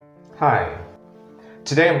Hi,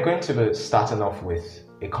 today I'm going to be starting off with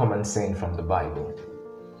a common saying from the Bible,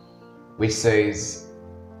 which says,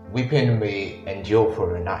 "Weeping may endure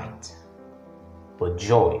for a night, but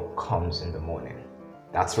joy comes in the morning."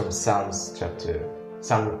 That's from Psalm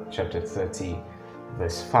chapter 30,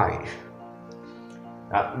 verse 5.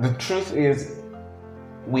 Now, the truth is,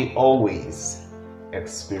 we always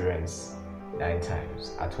experience 9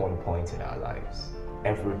 times at one point in our lives.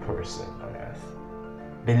 Every person on earth,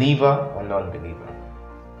 believer or non-believer.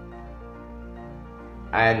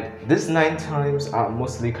 And these 9 times are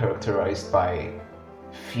mostly characterized by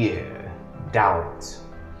fear, doubt,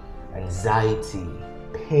 anxiety,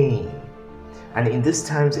 pain. And in these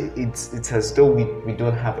times, it's as though we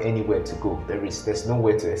don't have anywhere to go. There's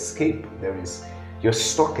nowhere to escape. You're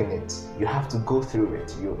stuck in it. You have to go through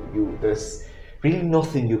it. There's really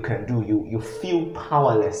nothing you can do. You feel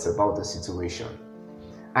powerless about the situation.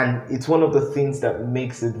 And it's one of the things that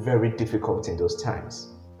makes it very difficult in those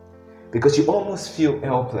times. Because you almost feel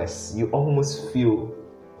helpless. You almost feel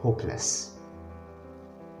hopeless.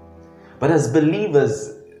 But as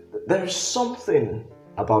believers, there is something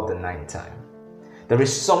about the 9th time. There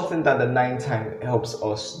is something that the 9th time helps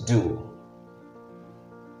us do.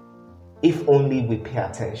 If only we pay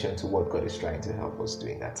attention to what God is trying to help us do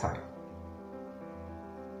in that time.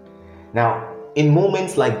 Now, in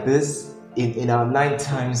moments like this, in our 9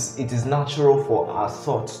 times, it is natural for our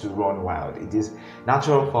thoughts to run wild. It is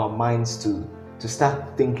natural for our minds to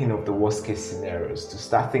start thinking of the worst case scenarios, to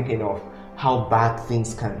start thinking of how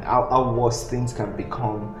worse things can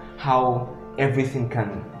become, how everything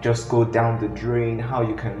can just go down the drain, how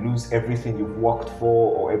you can lose everything you've worked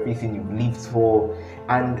for or everything you've lived for.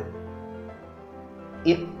 And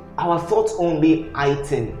our thoughts only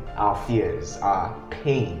heighten our fears, our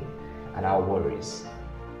pain, and our worries.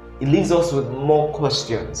 It leaves us with more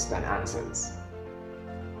questions than answers.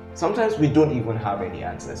 Sometimes we don't even have any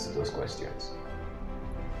answers to those questions.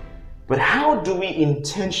 But how do we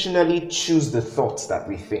intentionally choose the thoughts that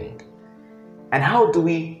we think? And how do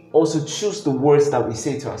we also choose the words that we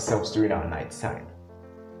say to ourselves during our 9th time?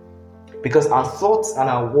 Because our thoughts and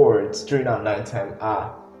our words during our 9th time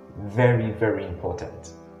are very, very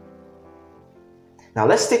important. Now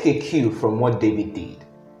let's take a cue from what David did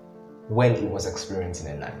when he was experiencing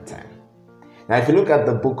a 9th time. Now if you look at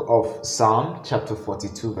the book of Psalm chapter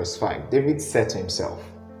 42 verse 5, David said to himself,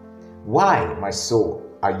 "Why, my soul,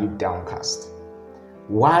 are you downcast?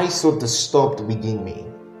 Why so disturbed within me?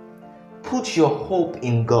 Put your hope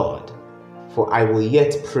in God, for I will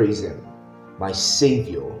yet praise him, my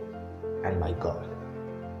Savior and my God."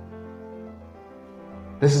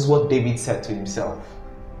 This is what David said to himself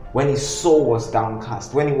when his soul was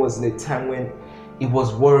downcast, when he was in a time when he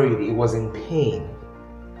was worried, he was in pain.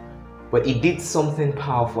 But he did something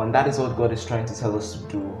powerful, and that is what God is trying to tell us to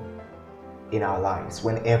do in our lives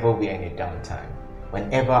whenever we are in a downtime,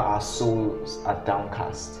 whenever our souls are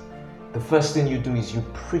downcast. The first thing you do is you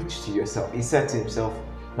preach to yourself. He said to himself,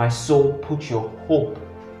 "My soul, put your hope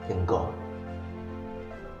in God."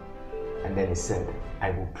 And then he said,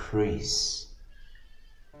 "I will praise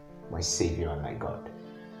my Savior and my God."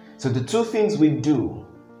 So the 2 things we do,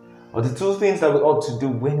 or the 2 things that we ought to do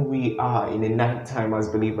when we are in a 9th time as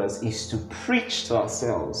believers, is to preach to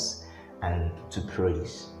ourselves and to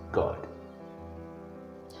praise God.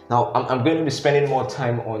 Now, I'm going to be spending more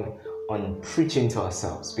time on preaching to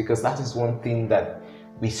ourselves, because that is one thing that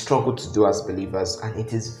we struggle to do as believers, and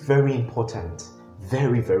it is very important,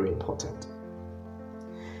 very, very important.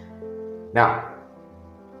 Now,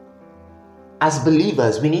 as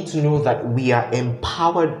believers, we need to know that we are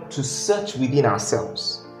empowered to search within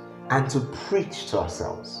ourselves and to preach to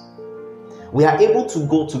ourselves. We are able to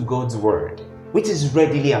go to God's word, which is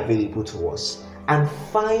readily available to us, and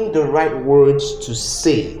find the right words to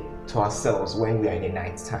say to ourselves when we are in a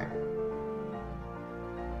 9th time.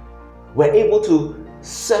 We're able to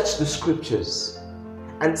search the scriptures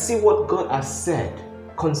and see what God has said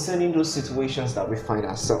concerning those situations that we find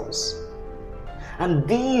ourselves. And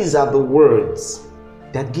these are the words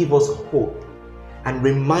that give us hope and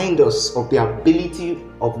remind us of the ability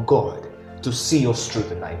of God to see us through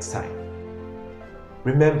the 9th time.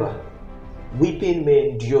 Remember, weeping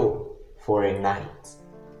may endure for a night,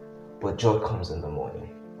 but joy comes in the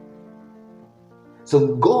morning.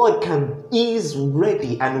 So God is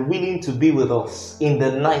ready and willing to be with us in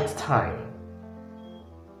the 9th time.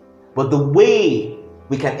 But the way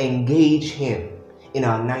we can engage him in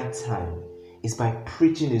our 9th time is by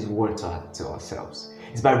preaching his word to ourselves.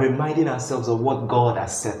 It's by reminding ourselves of what God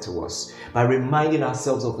has said to us, by reminding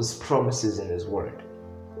ourselves of his promises in his word.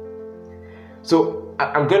 So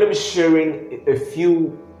I'm going to be sharing a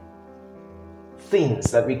few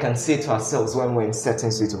things that we can say to ourselves when we're in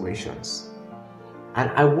certain situations. And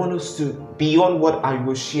I want us to, beyond what I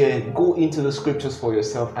will share, go into the scriptures for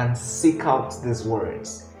yourself and seek out these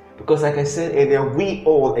words. Because like I said earlier, we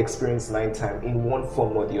all experience nighttime in one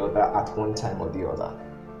form or the other at one time or the other.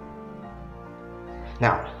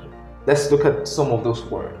 Now, let's look at some of those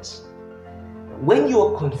words. When you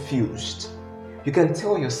are confused, you can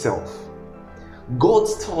tell yourself,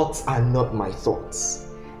 God's thoughts are not my thoughts,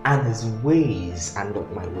 and His ways are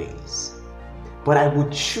not my ways. But I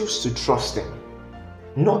would choose to trust Him,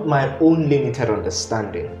 not my own limited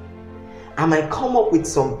understanding. I might come up with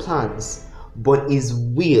some plans, but His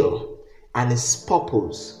will and His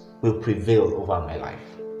purpose will prevail over my life.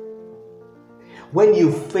 When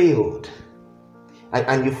you failed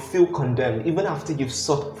and you feel condemned, even after you've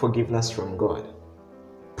sought forgiveness from God,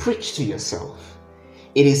 preach to yourself,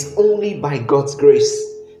 it is only by God's grace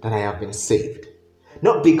that I have been saved,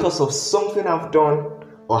 not because of something I've done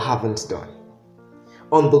or haven't done.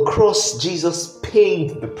 On the cross, Jesus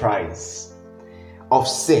paid the price of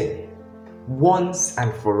sin once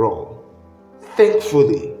and for all.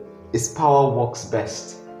 Thankfully, His power works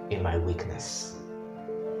best in my weakness.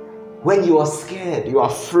 When you are scared, you are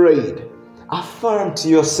afraid, affirm to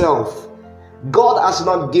yourself, God has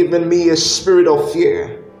not given me a spirit of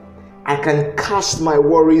fear. I can cast my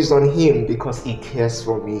worries on Him because He cares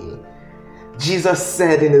for me. Jesus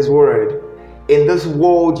said in His word, in this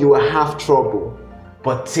world you will have trouble,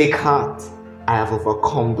 but take heart, I have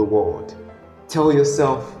overcome the world. Tell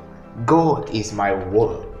yourself, God is my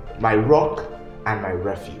word, my rock and my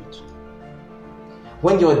refuge.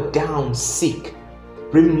 When you're down sick,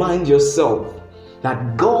 remind yourself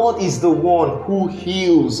that God is the one who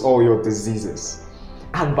heals all your diseases.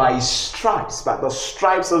 And by His stripes, by the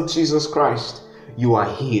stripes of Jesus Christ, you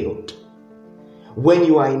are healed. When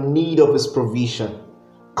you are in need of His provision,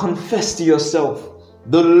 confess to yourself,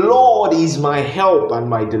 the Lord is my help and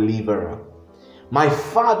my deliverer. My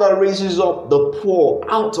Father raises up the poor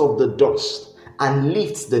out of the dust and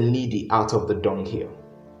lifts the needy out of the dunghill.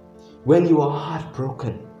 When you are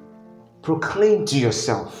heartbroken, proclaim to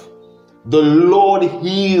yourself, the Lord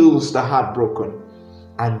heals the heartbroken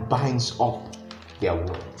and binds up their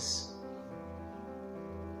wounds.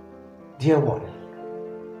 Dear one,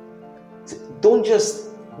 don't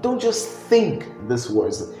just think these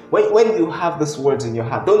words. When you have these words in your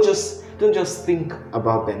heart, don't just think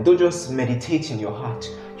about them. Don't just meditate in your heart.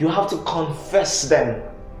 You have to confess them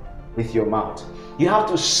with your mouth. You have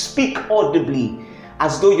to speak audibly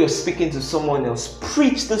as though you're speaking to someone else.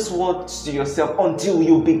 Preach these words to yourself until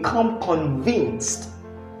you become convinced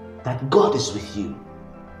that God is with you,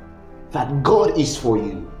 that God is for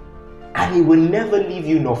you, and He will never leave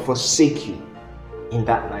you nor forsake you in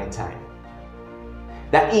that night time.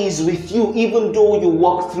 That He is with you even though you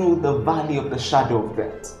walk through the valley of the shadow of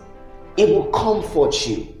death. It will comfort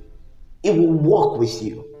you. It will walk with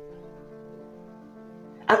you.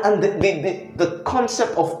 And the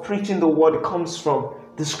concept of preaching the word comes from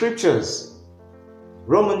the scriptures.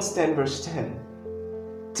 Romans 10 verse 10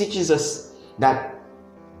 teaches us that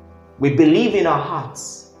we believe in our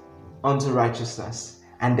hearts unto righteousness,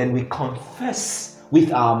 and then we confess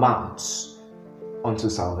with our mouths unto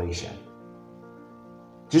salvation.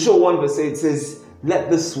 Joshua 1 verse 8 says, let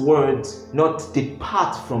this word not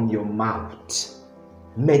depart from your mouth.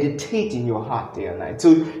 Meditate in your heart day and night. So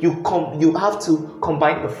you have to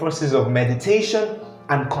combine the forces of meditation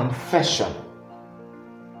and confession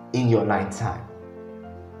in your night time.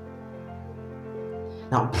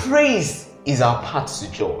 Now, praise is our path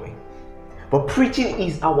to joy, but preaching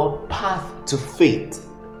is our path to faith.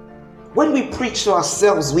 When we preach to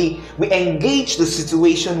ourselves, we engage the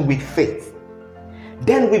situation with faith.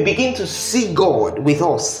 Then we begin to see God with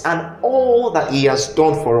us and all that He has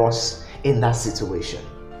done for us in that situation.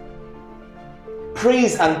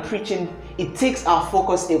 Praise and preaching, it takes our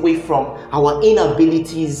focus away from our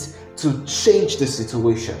inabilities to change the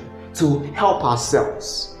situation, to help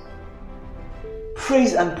ourselves.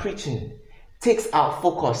 Praise and preaching takes our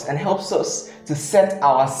focus and helps us to set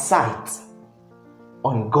our sight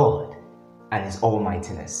on God and His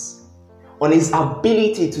almightiness, on His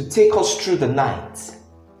ability to take us through the night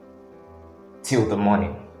till the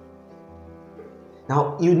morning.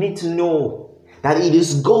 Now, you need to know that it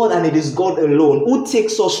is God and it is God alone who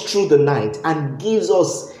takes us through the night and gives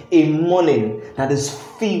us a morning that is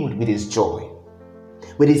filled with His joy,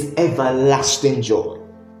 with His everlasting joy.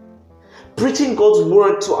 Preaching God's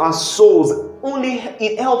word to our souls,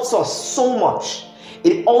 it helps us so much.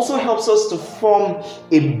 It also helps us to form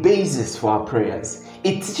a basis for our prayers.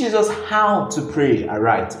 It teaches us how to pray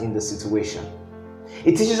aright in the situation.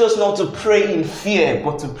 It teaches us not to pray in fear,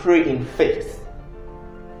 but to pray in faith.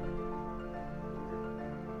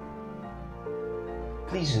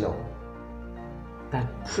 please know that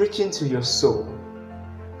preaching to your soul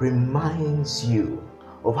reminds you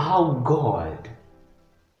of how God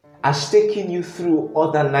has taken you through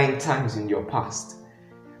other 9 times in your past.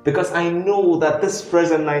 Because I know that this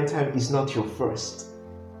present 9 time is not your first.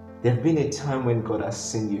 There have been a time when God has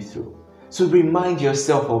seen you through. So remind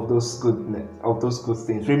yourself of those good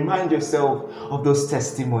things. Remind yourself of those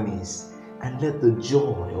testimonies, and let the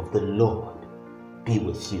joy of the Lord be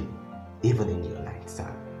with you, even in your 9th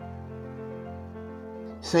time.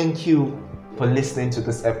 Thank you for listening to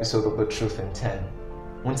this episode of The Truth in 10.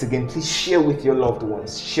 Once again, please share with your loved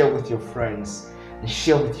ones, share with your friends, and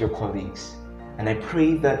share with your colleagues. And I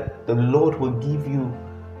pray that the Lord will give you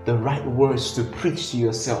the right words to preach to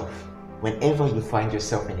yourself whenever you find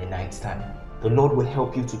yourself in a 9th time. The Lord will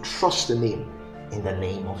help you to trust the name in the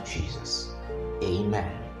name of Jesus.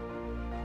 Amen.